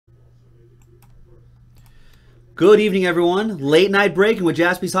Good evening, everyone. Late night breaking with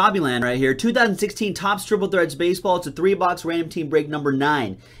Jaspys Hobbyland right here. 2016 Topps Triple Threads Baseball. It's a 3-box random team break number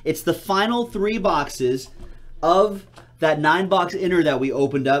 9. It's the final 3 boxes of that 9-box inner that we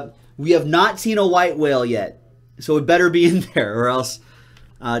opened up. We have not seen a white whale yet, so it better be in there, or else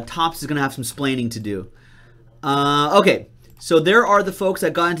Topps is going to have some splaining to do. Okay, so there are the folks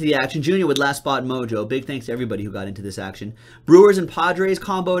that got into the action. Junior with Last Spot Mojo. Big thanks to everybody who got into this action. Brewers and Padres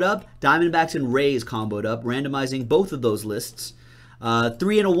comboed up. Diamondbacks and Rays comboed up. Randomizing both of those lists.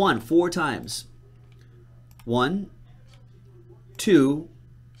 3 and a 1, 4 times. 1, 2,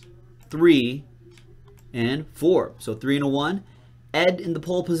 3, and 4. So 3 and a 1. Ed in the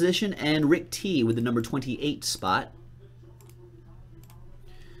pole position and Rick T with the number 28 spot.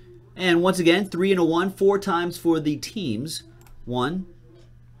 And once again, 3 and a 1, 4 times for the teams. 1,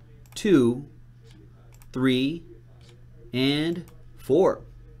 2, 3, and 4.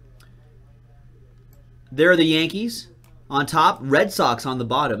 There are the Yankees on top, Red Sox on the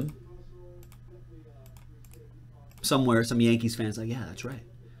bottom. Somewhere, some Yankees fans like, yeah, that's right.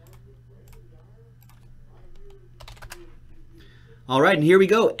 All right, and here we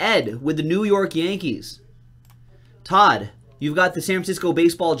go. Ed with the New York Yankees. Todd, you've got the San Francisco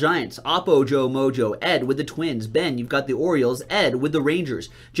Baseball Giants. Oppo Joe Mojo. Ed with the Twins. Ben, you've got the Orioles. Ed with the Rangers.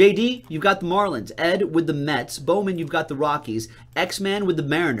 JD, you've got the Marlins. Ed with the Mets. Bowman, you've got the Rockies. X-Man with the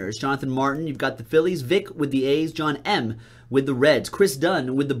Mariners. Jonathan Martin, you've got the Phillies. Vic with the A's. John M with the Reds. Chris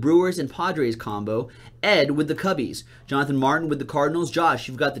Dunn with the Brewers and Padres combo. Ed with the Cubbies. Jonathan Martin with the Cardinals. Josh,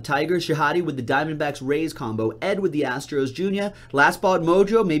 you've got the Tigers. Shahadi with the Diamondbacks Rays combo. Ed with the Astros. Junior, Last Spot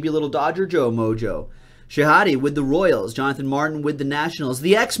Mojo, maybe a little Dodger Joe Mojo. Shahadi with the Royals. Jonathan Martin with the Nationals.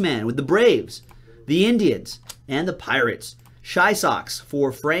 The X-Man with the Braves. The Indians. And the Pirates. Shy Sox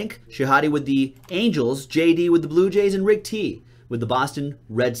for Frank. Shahadi with the Angels. JD with the Blue Jays. And Rick T with the Boston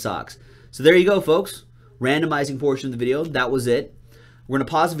Red Sox. So there you go, folks. Randomizing portion of the video. That was it. We're going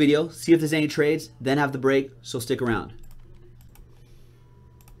to pause the video, see if there's any trades, then have the break, so stick around.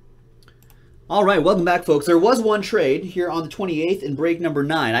 All right, welcome back, folks. There was one trade here on the 28th in break number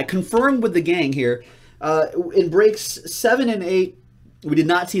 9. I confirmed with the gang here. In breaks 7 and 8, we did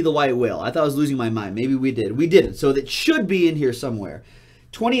not see the white whale. I thought I was losing my mind. Maybe we did. We didn't, so it should be in here somewhere.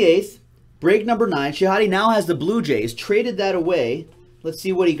 28th, break number 9. Shahadi now has the Blue Jays. Traded that away. Let's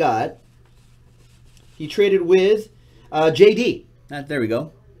see what he got. He traded with JD. There we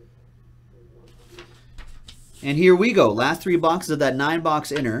go. And here we go. Last 3 boxes of that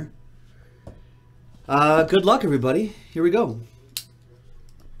 9-box inner. Good luck, everybody. Here we go.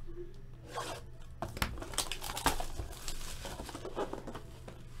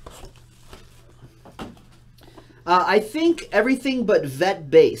 I think everything but vet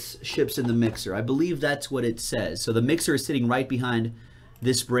base ships in the mixer. I believe that's what it says. So the mixer is sitting right behind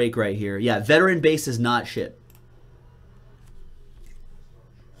this break right here. Yeah, veteran base does not ship.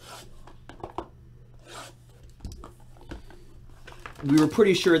 We were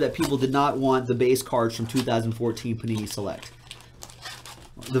pretty sure that people did not want the base cards from 2014 Panini Select.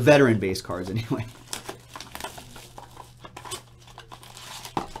 The veteran base cards, anyway.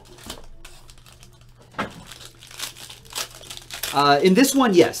 In this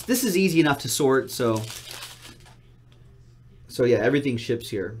one, yes. This is easy enough to sort, so yeah, everything ships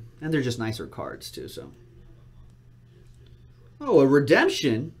here. And they're just nicer cards, too, so. Oh, a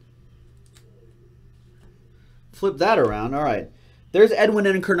redemption. Flip that around. All right. There's Edwin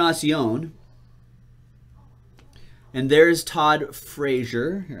Encarnacion. And there's Todd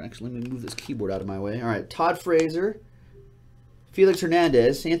Frazier. Here, actually, let me move this keyboard out of my way. All right, Todd Frazier. Felix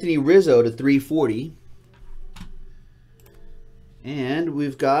Hernandez. Anthony Rizzo to 340. And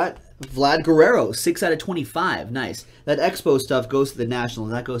we've got Vlad Guerrero, 6 out of 25. Nice. That Expo stuff goes to the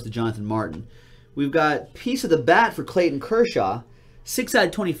Nationals. That goes to Jonathan Martin. We've got piece of the bat for Clayton Kershaw. 6 out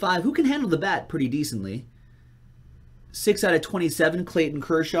of 25. Who can handle the bat pretty decently? 6 out of 27, Clayton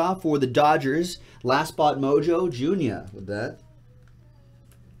Kershaw for the Dodgers. Last Spot Mojo, Junior with that.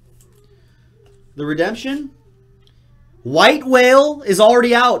 The redemption. White Whale is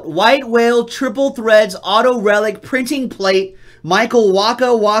already out. White Whale, Triple Threads, Auto Relic, Printing Plate. Michael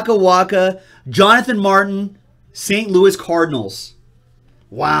Waka, Jonathan Martin, St. Louis Cardinals.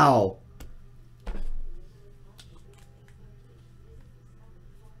 Wow.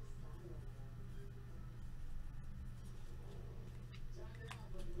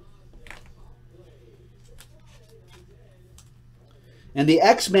 And the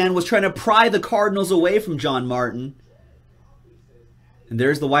X-Man was trying to pry the Cardinals away from John Martin. And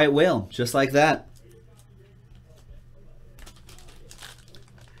there's the white whale, just like that.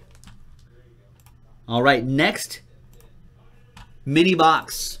 All right, next mini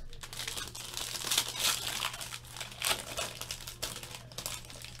box.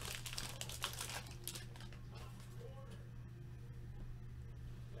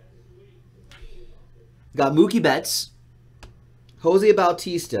 Got Mookie Betts, Jose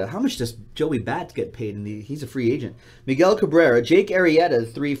Bautista. How much does Joey Bats get paid? He's a free agent. Miguel Cabrera, Jake Arrieta,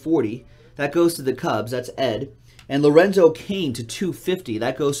 340. That goes to the Cubs. That's Ed. And Lorenzo Cain to 250.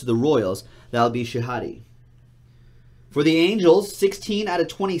 That goes to the Royals. That'll be Shahadi. For the Angels, 16 out of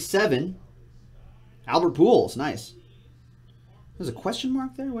 27. Albert Pujols. Nice. There's a question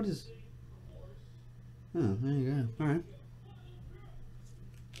mark there? What is... Oh, there you go. All right.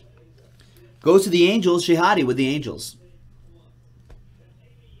 Goes to the Angels. Shahadi with the Angels.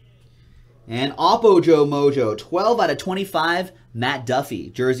 And Oppo Joe Mojo, 12 out of 25. Matt Duffy,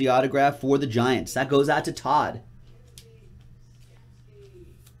 jersey autograph for the Giants. That goes out to Todd.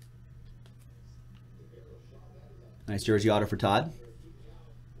 Nice jersey auto for Todd.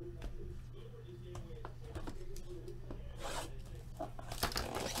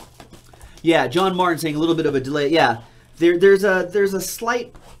 Yeah, John Martin saying a little bit of a delay. Yeah, there's a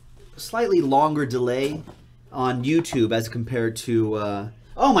slightly longer delay on YouTube as compared to.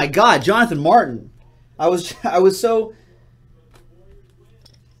 Oh my God, Jonathan Martin! I was so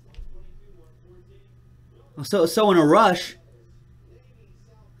in a rush.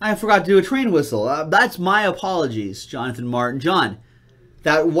 I forgot to do a train whistle. That's my apologies, Jonathan Martin. John,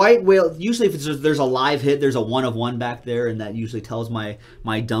 that white whale, usually if there's a live hit, there's a 1 of 1 back there, and that usually tells my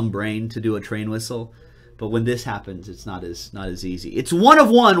dumb brain to do a train whistle. But when this happens, it's not as easy. It's 1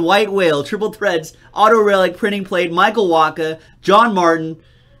 of 1, white whale, triple threads, auto relic, printing plate, Michael Wacha, John Martin,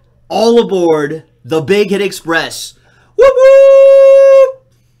 all aboard the Big Hit Express. Whoop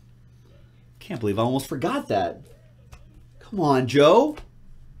whoop! Can't believe I almost forgot that. Come on, Joe.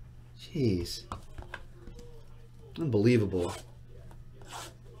 Jeez. Unbelievable.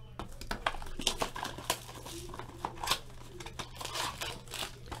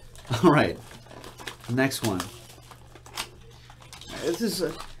 All right. Next one. This is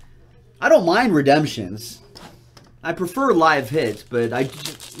I don't mind redemptions. I prefer live hits, but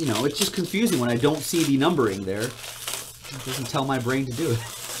it's just confusing when I don't see the numbering there. It doesn't tell my brain to do it.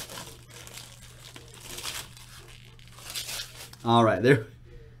 All right, there.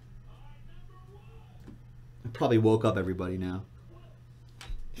 I probably woke up everybody now.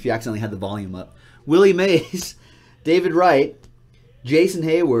 If you accidentally had the volume up. Willie Mays, David Wright, Jason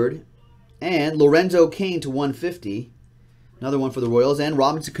Hayward, and Lorenzo Cain to 150. Another one for the Royals. And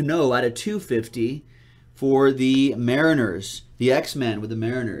Robinson Cano out of 250 for the Mariners. The X-Men with the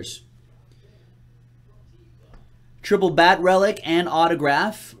Mariners. Triple bat relic and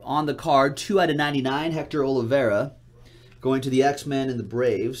autograph on the card. 2 out of 99. Hector Olivera going to the X-Men and the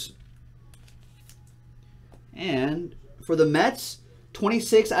Braves. And for the Mets,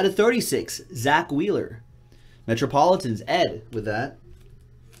 26 out of 36. Zach Wheeler. Metropolitans, Ed with that.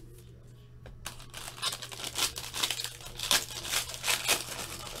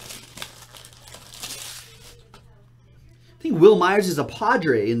 I think Will Myers is a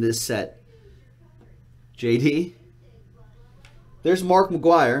Padre in this set. JD. There's Mark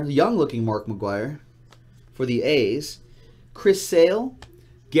McGwire, the young-looking Mark McGwire for the A's. Chris Sale,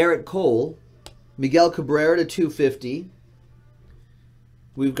 Garrett Cole, Miguel Cabrera to 250.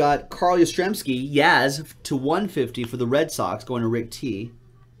 We've got Carl Yastrzemski, Yaz to 150 for the Red Sox, going to Rick T.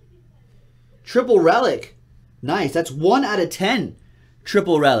 Triple relic. Nice. That's 1 out of 10.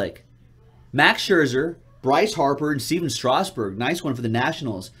 Triple relic. Max Scherzer, Bryce Harper, and Steven Strasburg. Nice one for the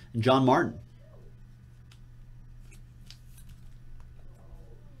Nationals. And John Martin.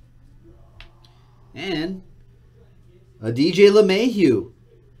 And a DJ LeMahieu.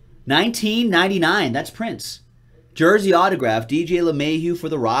 19.99. That's Prince. Jersey autograph. DJ LeMahieu for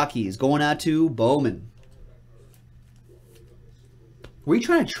the Rockies. Going out to Bowman. Were you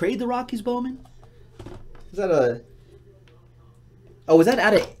trying to trade the Rockies, Bowman? Is that a... Oh, was that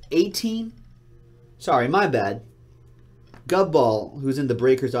out of 18? Sorry, my bad. Gubball, who's in the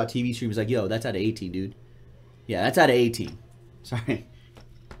Breakers.tv stream, is like, yo, that's out of 18, dude. Yeah, that's out of 18. Sorry.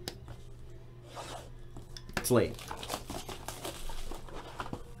 It's late.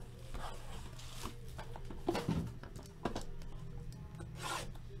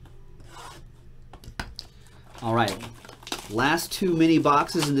 All right. Last 2 mini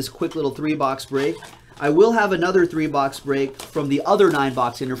boxes in this quick little 3-box break. I will have another 3-box break from the other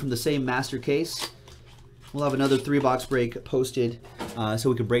 9-box inner from the same master case. We'll have another 3-box break posted so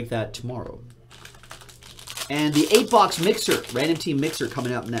we can break that tomorrow. And the 8-box mixer, random team mixer,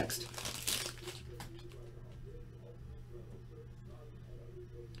 coming up next.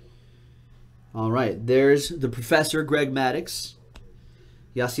 All right, there's the Professor, Greg Maddux.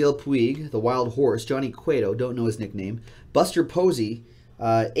 Yasiel Puig, the Wild Horse. Johnny Cueto, don't know his nickname. Buster Posey,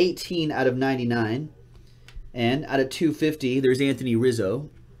 18 out of 99. And out of 250, there's Anthony Rizzo.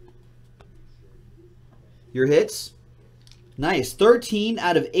 Your hits. Nice. 13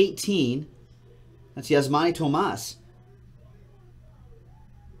 out of 18. That's Yasmani Tomas.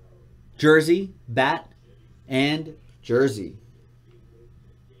 Jersey, bat, and jersey.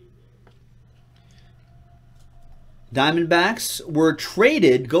 Diamondbacks were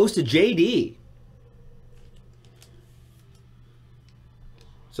traded. Goes to JD.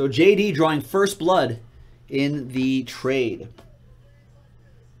 So JD drawing first blood in the trade.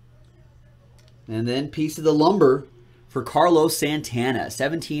 And then piece of the lumber for Carlos Santana.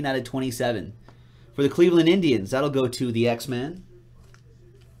 17 out of 27. For the Cleveland Indians, that'll go to the X-Men.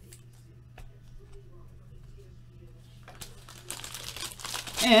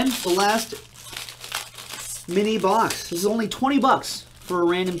 And the last mini box. This is only 20 bucks for a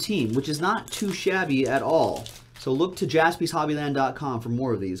random team, which is not too shabby at all. So look to JaspysHobbyland.com for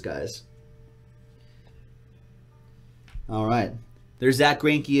more of these guys. All right. There's Zach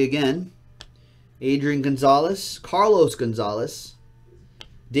Greinke again. Adrian Gonzalez. Carlos Gonzalez.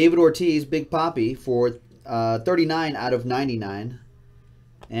 David Ortiz, Big Papi, for 39 out of 99.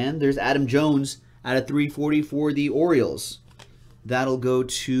 And there's Adam Jones out of 340 for the Orioles. That'll go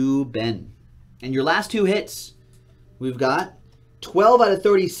to Ben. And your last two hits, we've got 12 out of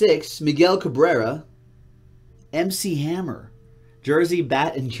 36, Miguel Cabrera, MC Hammer, jersey,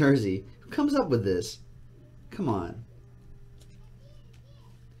 bat, and jersey. Who comes up with this? Come on.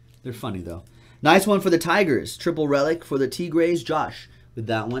 They're funny, though. Nice one for the Tigers. Triple relic for the Tigres. Josh with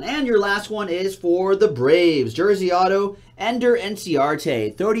that one. And your last one is for the Braves. Jersey auto, Ender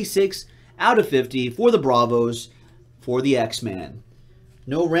Enciarte. 36 out of 50 for the Bravos for the X-Man.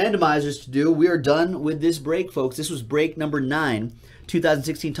 No randomizers to do. We are done with this break, folks. This was break number 9.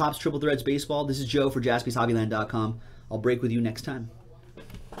 2016 Topps Triple Threads Baseball. This is Joe for JaspysHobbyland.com. I'll break with you next time.